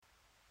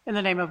In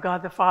the name of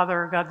God the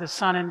Father, God the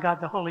Son, and God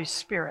the Holy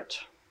Spirit.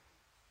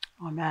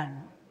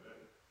 Amen.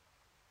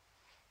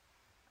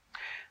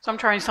 So I'm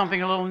trying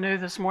something a little new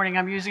this morning.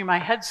 I'm using my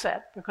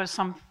headset because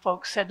some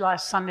folks said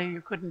last Sunday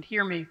you couldn't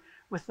hear me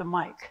with the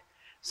mic.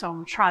 So I'm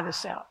going to try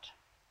this out.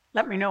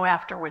 Let me know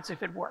afterwards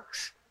if it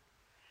works.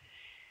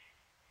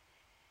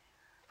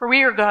 For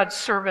we are God's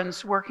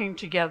servants working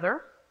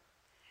together,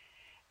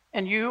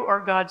 and you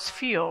are God's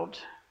field,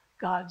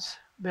 God's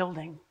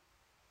building.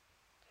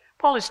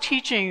 Paul is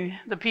teaching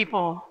the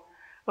people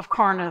of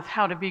Corinth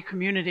how to be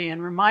community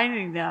and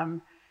reminding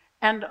them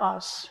and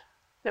us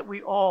that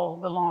we all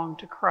belong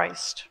to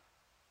Christ.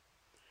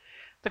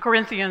 The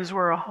Corinthians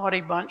were a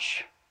haughty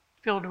bunch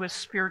filled with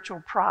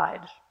spiritual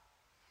pride.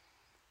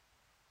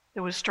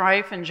 There was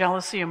strife and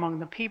jealousy among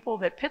the people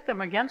that pit them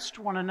against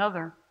one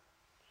another.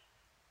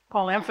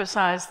 Paul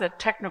emphasized that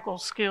technical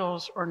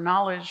skills or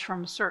knowledge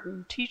from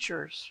certain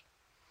teachers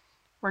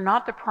were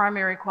not the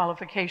primary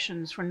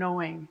qualifications for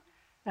knowing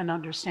and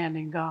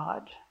understanding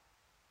God.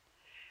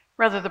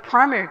 Rather, the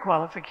primary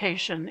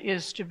qualification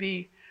is to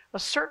be a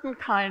certain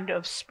kind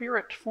of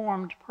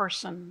spirit-formed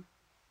person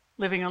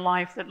living a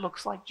life that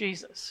looks like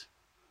Jesus.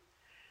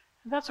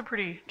 And that's a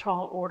pretty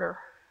tall order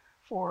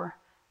for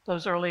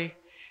those early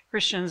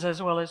Christians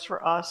as well as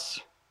for us.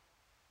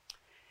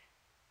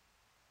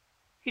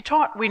 He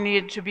taught we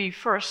need to be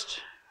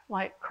first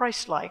like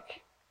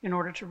Christ-like in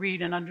order to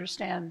read and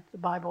understand the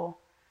Bible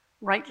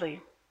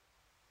rightly.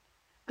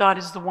 God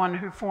is the one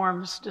who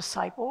forms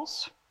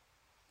disciples.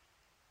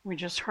 We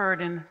just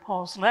heard in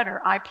Paul's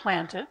letter, I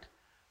planted,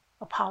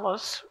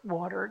 Apollos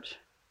watered,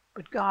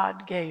 but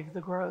God gave the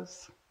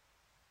growth.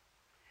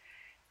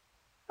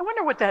 I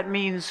wonder what that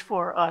means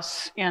for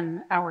us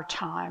in our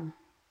time.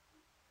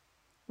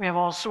 We have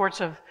all sorts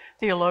of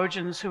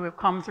theologians who have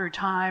come through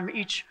time,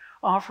 each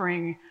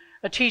offering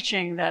a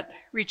teaching that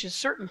reaches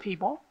certain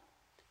people,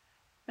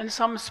 and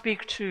some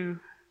speak to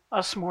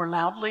us more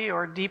loudly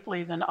or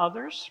deeply than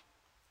others.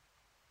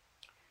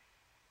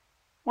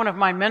 One of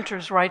my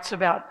mentors writes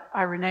about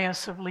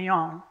Irenaeus of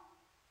Lyon,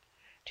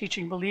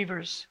 teaching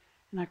believers,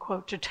 and I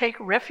quote, to take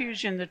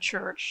refuge in the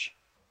church,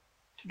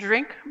 to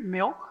drink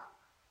milk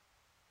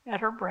at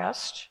her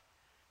breast,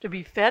 to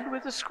be fed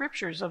with the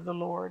scriptures of the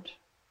Lord.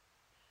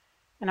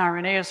 And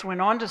Irenaeus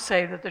went on to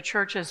say that the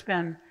church has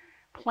been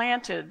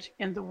planted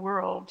in the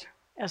world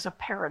as a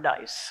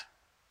paradise.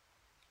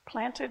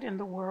 Planted in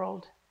the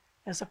world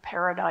as a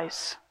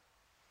paradise.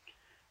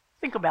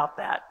 Think about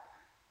that.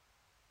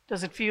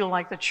 Does it feel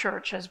like the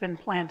church has been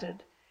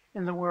planted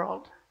in the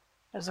world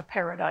as a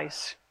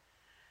paradise?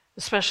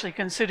 Especially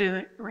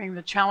considering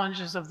the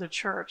challenges of the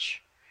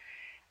church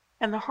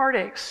and the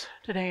heartaches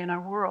today in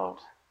our world.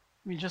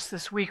 I mean, just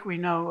this week we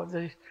know of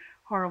the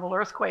horrible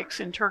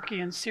earthquakes in Turkey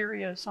and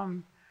Syria.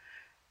 Some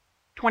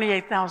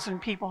 28,000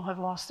 people have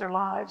lost their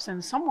lives,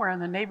 and somewhere in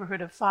the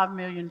neighborhood of 5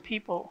 million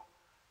people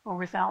are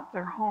without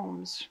their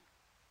homes.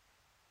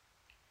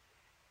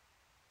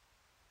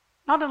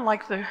 Not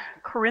unlike the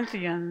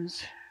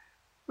Corinthians,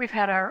 we've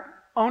had our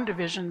own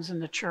divisions in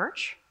the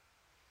church,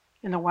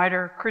 in the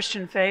wider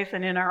Christian faith,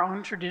 and in our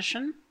own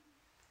tradition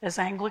as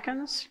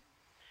Anglicans.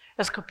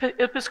 As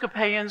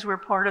Episcopalians, we're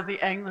part of the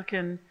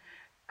Anglican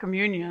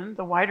Communion,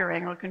 the wider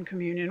Anglican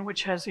Communion,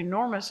 which has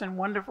enormous and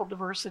wonderful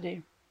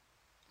diversity.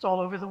 It's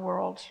all over the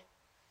world.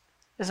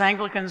 As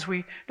Anglicans,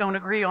 we don't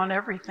agree on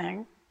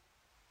everything.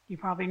 You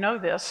probably know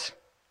this.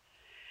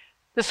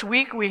 This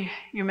week,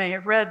 you may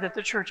have read that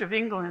the Church of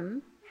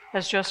England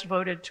has just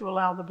voted to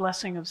allow the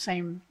blessing of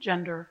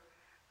same-gender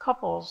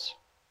couples,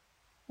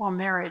 while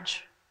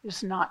marriage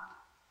is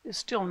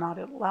still not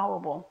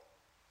allowable.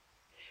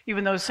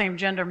 Even though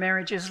same-gender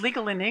marriage is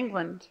legal in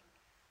England,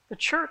 the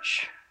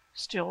church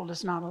still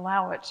does not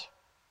allow it.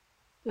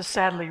 This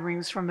sadly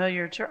rings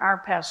familiar to our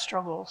past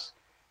struggles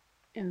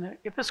in the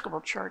Episcopal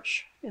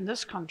Church in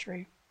this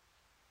country.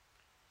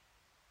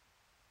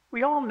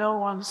 We all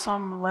know on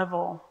some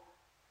level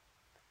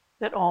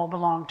that all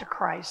belong to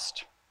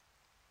Christ.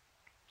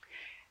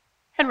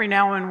 Henry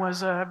Nouwen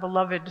was a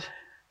beloved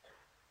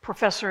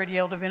professor at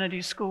Yale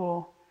Divinity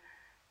School.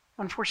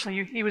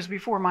 Unfortunately, he was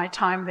before my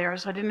time there,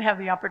 so I didn't have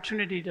the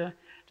opportunity to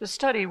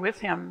study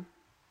with him.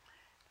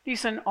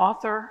 He's an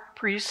author,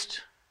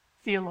 priest,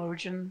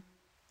 theologian.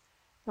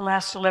 The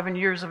last 11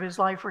 years of his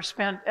life were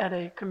spent at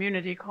a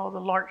community called the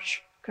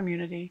L'Arche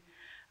Community,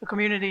 a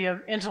community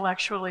of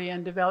intellectually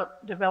and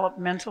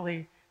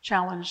developmentally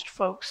challenged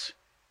folks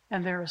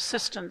and their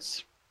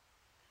assistants.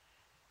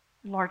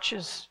 L'Arche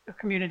is a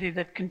community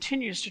that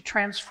continues to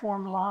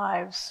transform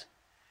lives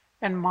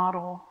and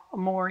model a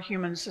more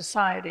human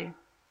society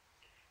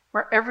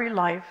where every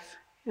life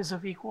is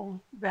of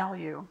equal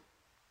value.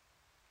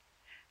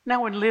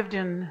 Nouwen lived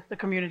in the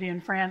community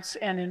in France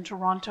and in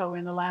Toronto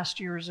in the last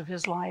years of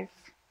his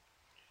life.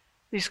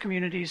 These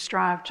communities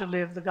strive to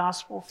live the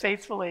gospel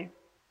faithfully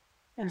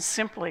and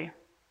simply.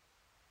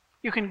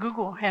 You can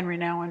Google Henry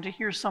Nouwen to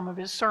hear some of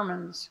his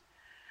sermons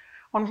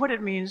on what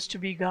it means to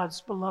be God's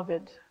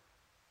beloved,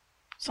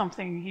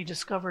 something he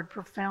discovered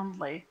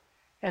profoundly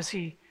as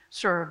he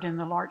served in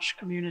the L'Arche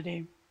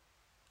community.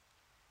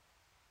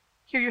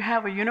 Here you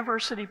have a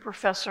university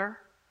professor,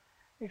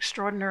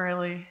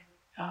 extraordinarily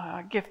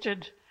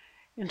gifted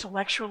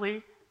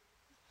intellectually,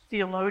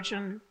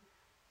 theologian,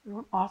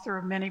 author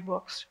of many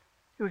books,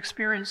 who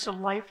experienced a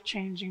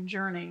life-changing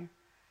journey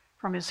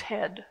from his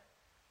head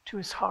to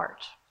his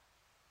heart.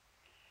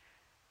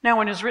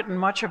 Nouwen has written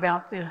much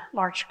about the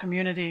L'Arche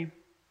community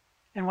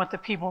and what the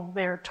people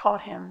there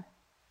taught him.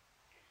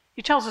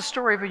 He tells the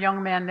story of a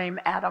young man named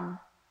Adam,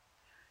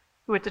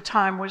 who at the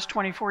time was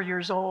 24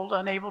 years old,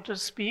 unable to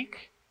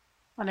speak,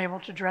 unable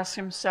to dress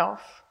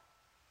himself.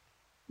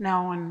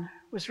 Nouwen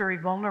was very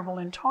vulnerable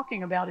in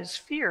talking about his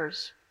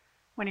fears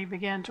when he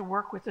began to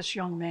work with this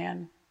young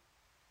man.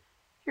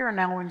 Here are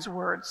Nouwen's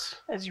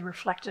words as he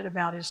reflected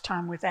about his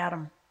time with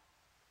Adam.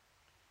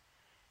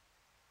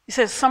 He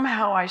says,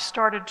 "Somehow I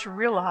started to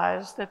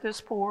realize that this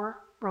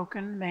poor,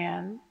 broken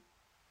man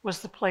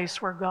was the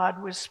place where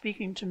God was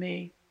speaking to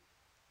me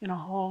in a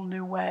whole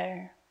new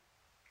way.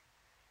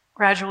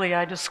 Gradually,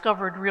 I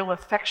discovered real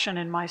affection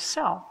in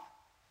myself,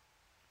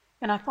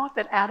 and I thought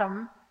that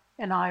Adam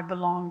and I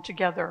belonged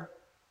together,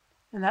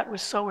 and that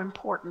was so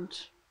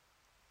important.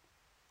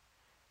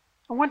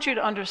 I want you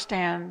to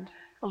understand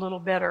a little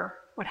better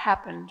what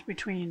happened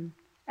between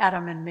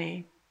Adam and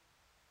me.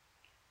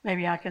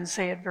 Maybe I can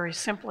say it very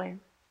simply.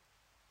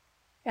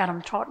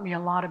 Adam taught me a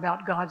lot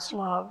about God's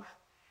love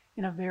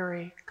in a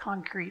very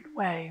concrete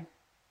way."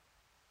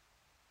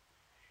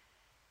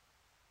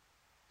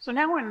 So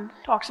Nouwen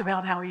talks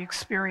about how he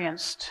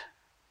experienced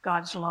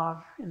God's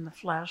love in the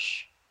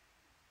flesh.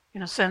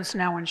 In a sense,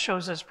 Nouwen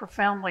shows us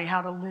profoundly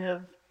how to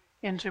live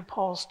into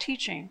Paul's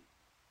teaching.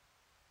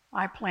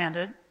 I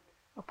planted,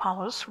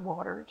 Apollos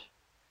watered,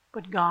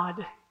 but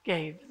God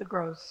gave the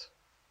growth.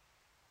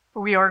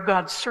 For we are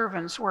God's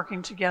servants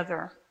working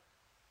together.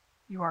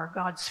 You are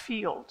God's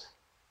field,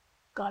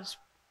 God's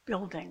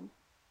building.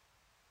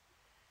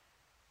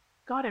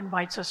 God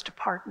invites us to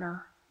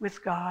partner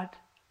with God,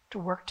 to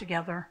work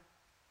together.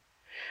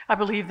 I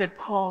believe that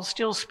Paul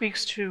still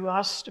speaks to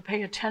us to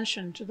pay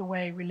attention to the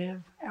way we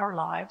live our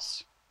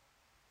lives,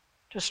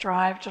 to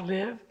strive to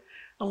live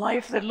a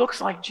life that looks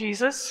like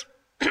Jesus.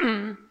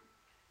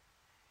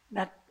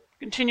 That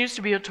continues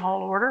to be a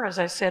tall order, as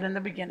I said in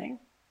the beginning.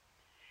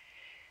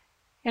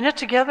 In it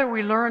together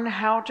we learn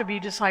how to be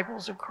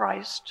disciples of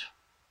Christ,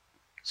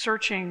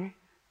 searching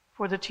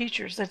for the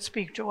teachers that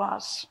speak to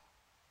us,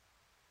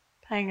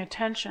 paying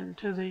attention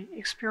to the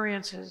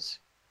experiences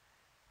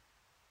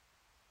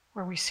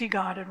where we see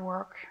God at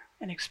work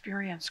and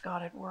experience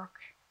God at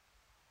work,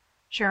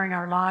 sharing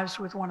our lives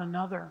with one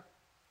another.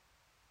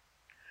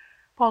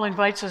 Paul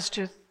invites us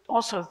to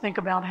also think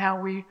about how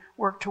we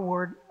work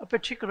toward a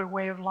particular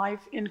way of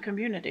life in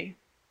community,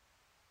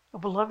 a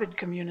beloved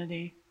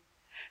community,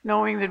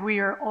 knowing that we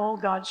are all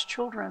God's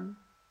children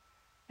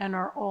and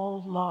are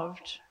all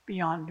loved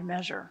beyond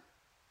measure.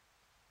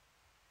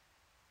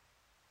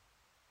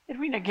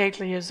 Edwina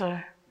Gately is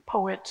a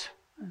poet,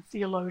 a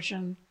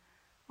theologian,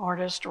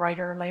 artist,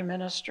 writer, lay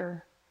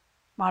minister,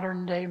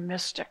 modern-day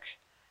mystic,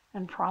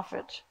 and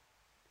prophet.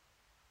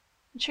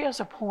 And she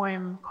has a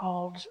poem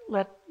called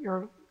 "Let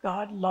Your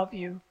God Love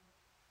You."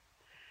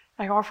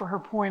 I offer her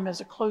poem as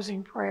a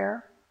closing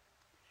prayer,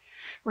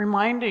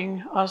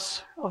 reminding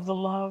us of the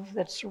love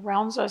that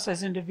surrounds us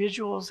as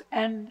individuals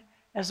and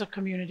as a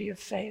community of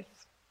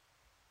faith.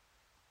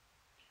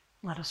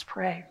 Let us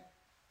pray.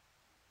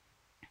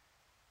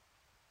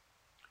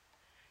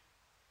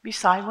 Be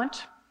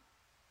silent,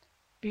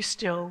 be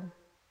still,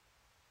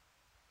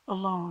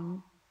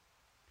 alone,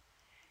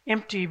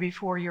 empty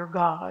before your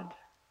God.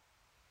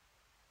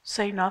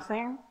 Say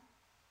nothing,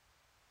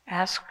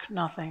 ask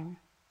nothing,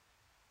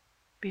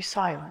 be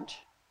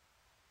silent,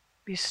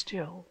 be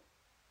still.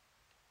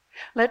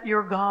 Let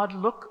your God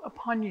look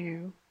upon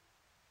you,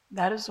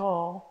 that is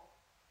all.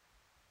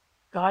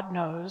 God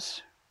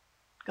knows,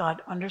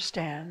 God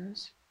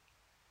understands,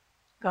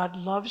 God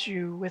loves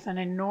you with an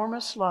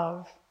enormous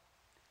love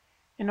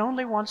and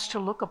only wants to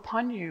look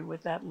upon you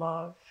with that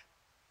love.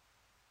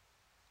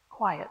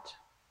 Quiet,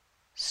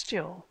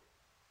 still,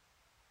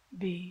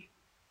 be.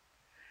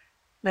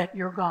 Let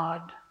your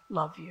God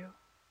love you.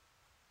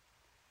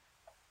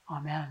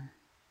 Amen.